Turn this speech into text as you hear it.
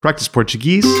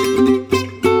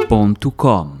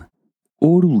practiceportuguese.com.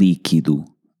 Ouro líquido.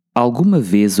 Alguma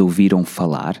vez ouviram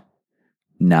falar?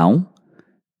 Não?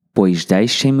 Pois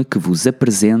deixem-me que vos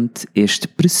apresente este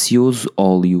precioso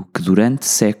óleo que durante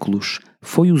séculos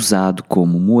foi usado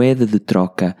como moeda de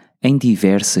troca em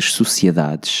diversas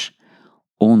sociedades,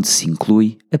 onde se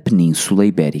inclui a Península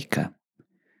Ibérica.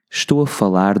 Estou a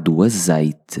falar do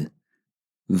azeite.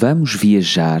 Vamos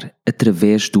viajar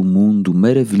através do mundo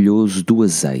maravilhoso do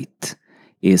azeite,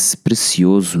 esse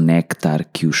precioso néctar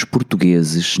que os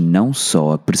portugueses não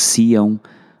só apreciam,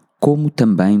 como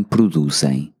também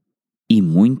produzem. E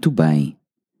muito bem.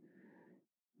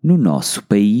 No nosso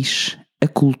país, a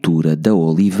cultura da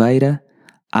oliveira,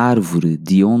 árvore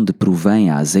de onde provém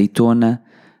a azeitona,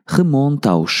 remonta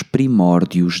aos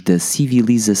primórdios da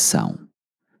civilização.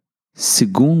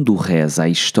 Segundo reza a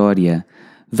história,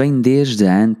 vem desde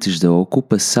antes da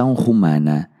ocupação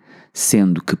romana,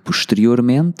 sendo que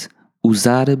posteriormente os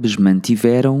árabes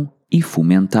mantiveram e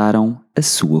fomentaram a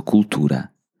sua cultura.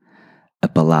 A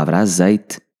palavra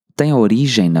azeite tem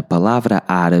origem na palavra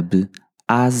árabe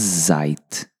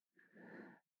az-zait.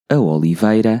 A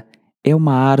oliveira é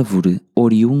uma árvore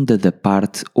oriunda da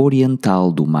parte oriental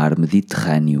do mar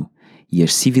Mediterrâneo e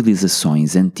as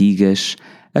civilizações antigas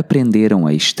aprenderam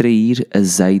a extrair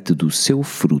azeite do seu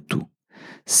fruto,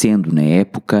 sendo na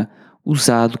época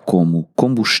usado como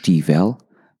combustível,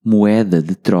 moeda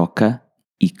de troca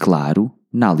e, claro,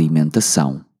 na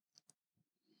alimentação.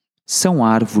 São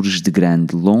árvores de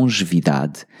grande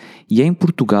longevidade e em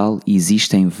Portugal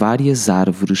existem várias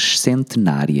árvores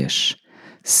centenárias,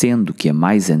 sendo que a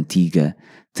mais antiga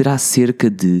terá cerca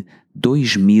de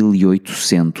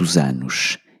 2.800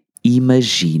 anos.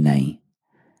 Imaginem!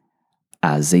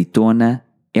 A azeitona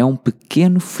é um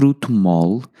pequeno fruto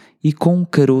mole e com um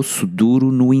caroço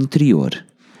duro no interior.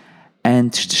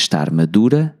 Antes de estar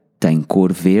madura, tem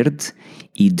cor verde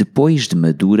e depois de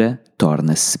madura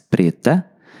torna-se preta,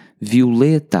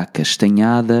 violeta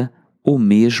acastanhada ou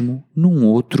mesmo num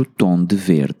outro tom de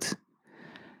verde.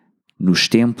 Nos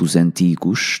tempos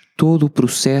antigos, todo o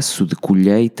processo de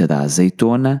colheita da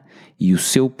azeitona e o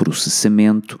seu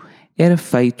processamento era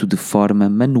feito de forma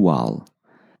manual.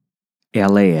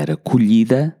 Ela era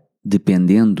colhida,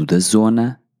 dependendo da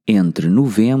zona, entre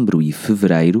novembro e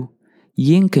fevereiro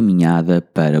e encaminhada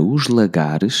para os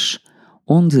lagares,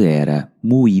 onde era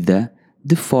moída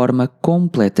de forma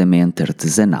completamente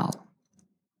artesanal.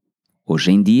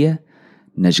 Hoje em dia,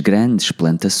 nas grandes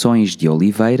plantações de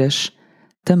oliveiras,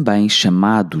 também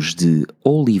chamados de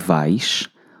olivais,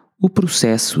 o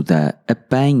processo da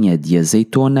apanha de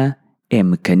azeitona é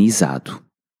mecanizado.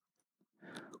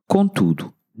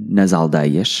 Contudo, nas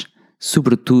aldeias,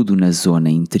 sobretudo na zona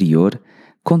interior,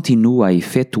 continua a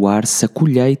efetuar-se a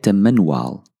colheita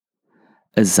manual.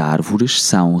 As árvores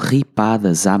são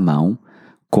ripadas à mão,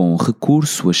 com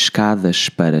recurso a escadas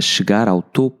para chegar ao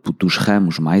topo dos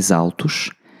ramos mais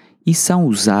altos, e são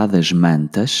usadas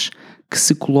mantas que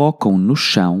se colocam no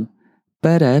chão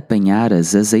para apanhar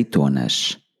as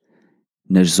azeitonas.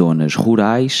 Nas zonas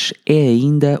rurais é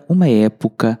ainda uma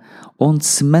época onde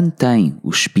se mantém o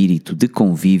espírito de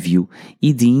convívio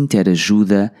e de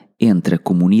interajuda entre a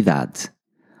comunidade.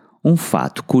 Um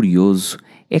fato curioso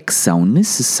é que são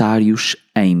necessários,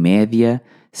 em média,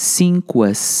 5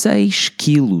 a 6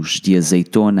 quilos de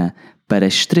azeitona para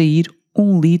extrair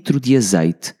 1 litro de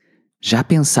azeite. Já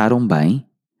pensaram bem?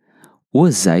 O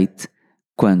azeite,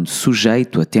 quando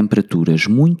sujeito a temperaturas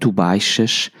muito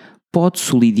baixas, pode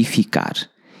solidificar,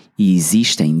 e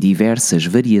existem diversas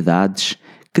variedades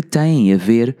que têm a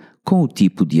ver com o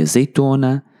tipo de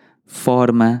azeitona,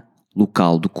 forma,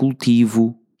 local do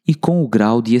cultivo e com o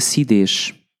grau de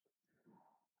acidez.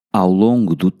 Ao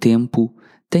longo do tempo,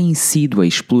 têm sido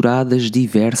exploradas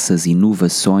diversas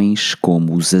inovações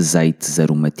como os azeites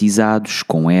aromatizados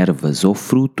com ervas ou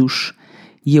frutos,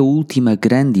 e a última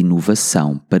grande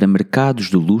inovação para mercados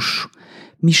de luxo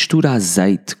mistura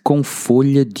azeite com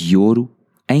folha de ouro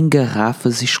em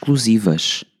garrafas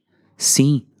exclusivas.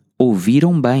 Sim,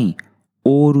 ouviram bem,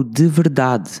 ouro de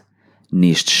verdade.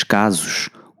 Nestes casos,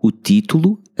 o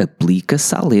título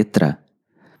aplica-se à letra.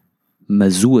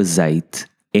 Mas o azeite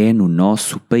é no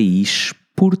nosso país,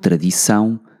 por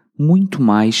tradição, muito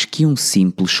mais que um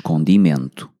simples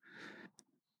condimento.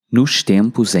 Nos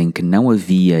tempos em que não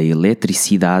havia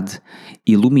eletricidade,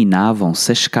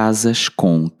 iluminavam-se as casas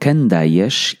com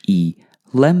candeias e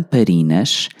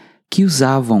lamparinas que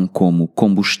usavam como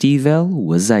combustível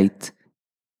o azeite.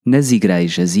 Nas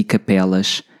igrejas e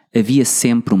capelas havia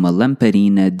sempre uma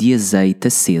lamparina de azeite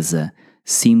acesa,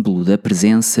 símbolo da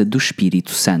presença do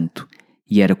Espírito Santo,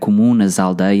 e era comum nas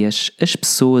aldeias as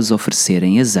pessoas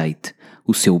oferecerem azeite,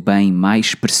 o seu bem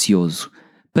mais precioso,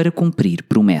 para cumprir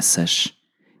promessas.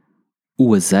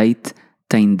 O azeite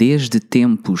tem desde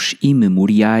tempos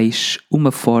imemoriais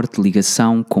uma forte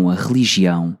ligação com a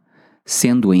religião,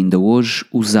 sendo ainda hoje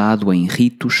usado em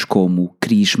ritos como o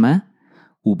crisma,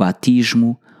 o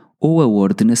batismo ou a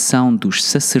ordenação dos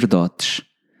sacerdotes.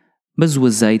 Mas o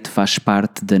azeite faz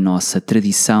parte da nossa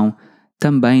tradição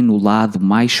também no lado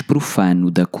mais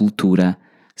profano da cultura,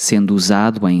 sendo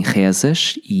usado em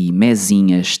rezas e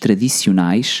mezinhas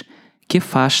tradicionais que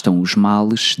afastam os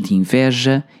males de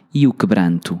inveja e o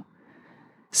quebranto.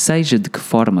 Seja de que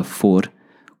forma for,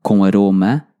 com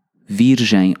aroma,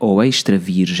 virgem ou extra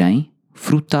virgem,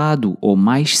 frutado ou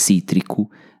mais cítrico,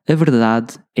 a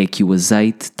verdade é que o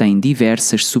azeite tem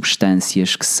diversas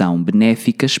substâncias que são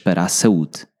benéficas para a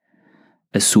saúde.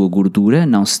 A sua gordura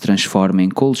não se transforma em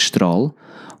colesterol,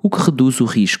 o que reduz o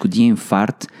risco de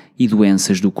infarto e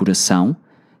doenças do coração,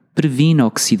 previne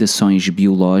oxidações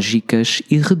biológicas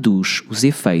e reduz os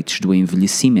efeitos do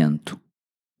envelhecimento.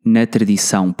 Na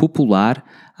tradição popular,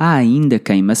 há ainda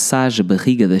quem massaje a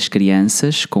barriga das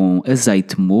crianças com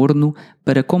azeite morno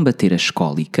para combater as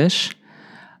cólicas.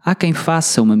 Há quem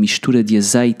faça uma mistura de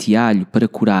azeite e alho para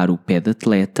curar o pé de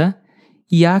atleta.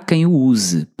 E há quem o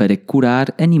use para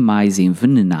curar animais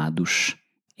envenenados.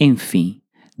 Enfim,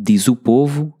 diz o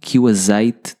povo que o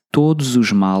azeite todos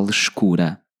os males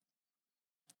cura.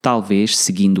 Talvez,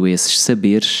 seguindo esses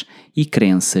saberes e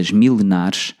crenças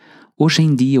milenares, hoje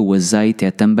em dia o azeite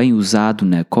é também usado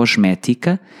na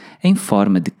cosmética em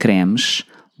forma de cremes,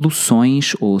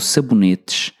 loções ou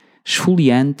sabonetes,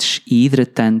 esfoliantes e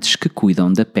hidratantes que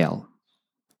cuidam da pele.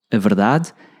 A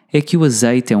verdade é que o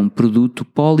azeite é um produto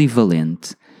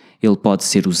polivalente. Ele pode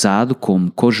ser usado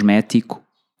como cosmético,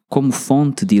 como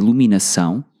fonte de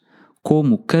iluminação,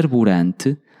 como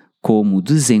carburante, como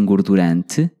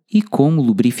desengordurante e como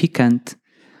lubrificante.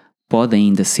 Pode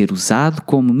ainda ser usado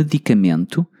como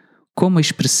medicamento, como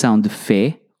expressão de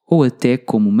fé ou até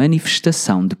como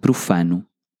manifestação de profano.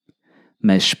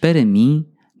 Mas para mim,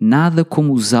 nada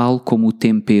como usá-lo como o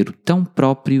tempero tão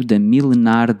próprio da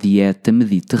milenar dieta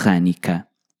mediterrânica.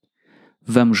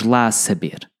 Vamos lá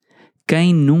saber.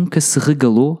 Quem nunca se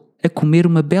regalou a comer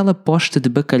uma bela posta de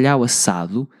bacalhau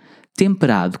assado,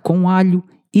 temperado com alho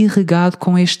e regado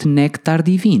com este néctar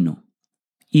divino?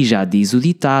 E já diz o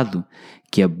ditado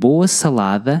que a boa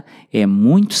salada é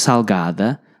muito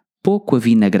salgada, pouco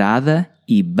avinagrada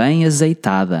e bem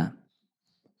azeitada.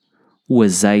 O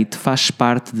azeite faz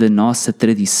parte da nossa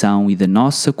tradição e da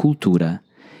nossa cultura.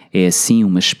 É assim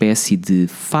uma espécie de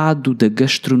fado da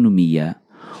gastronomia,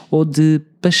 ou de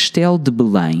pastel de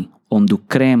Belém, onde o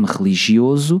creme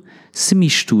religioso se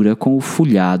mistura com o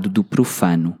folhado do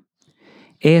profano.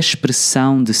 É a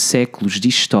expressão de séculos de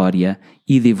história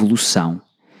e de evolução,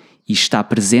 e está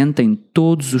presente em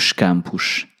todos os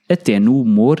campos, até no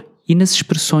humor e nas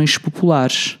expressões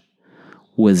populares.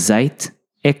 O azeite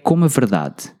é como a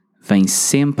verdade, vem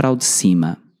sempre ao de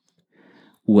cima.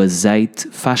 O azeite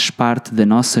faz parte da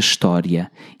nossa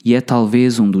história e é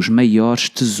talvez um dos maiores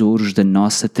tesouros da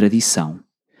nossa tradição.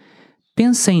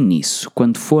 Pensem nisso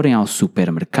quando forem ao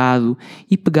supermercado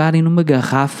e pegarem numa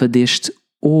garrafa deste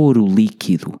ouro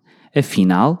líquido.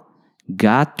 Afinal,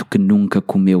 gato que nunca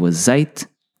comeu azeite,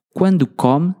 quando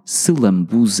come se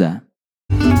lambuza.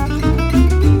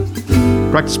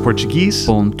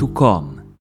 practiceportuguese.com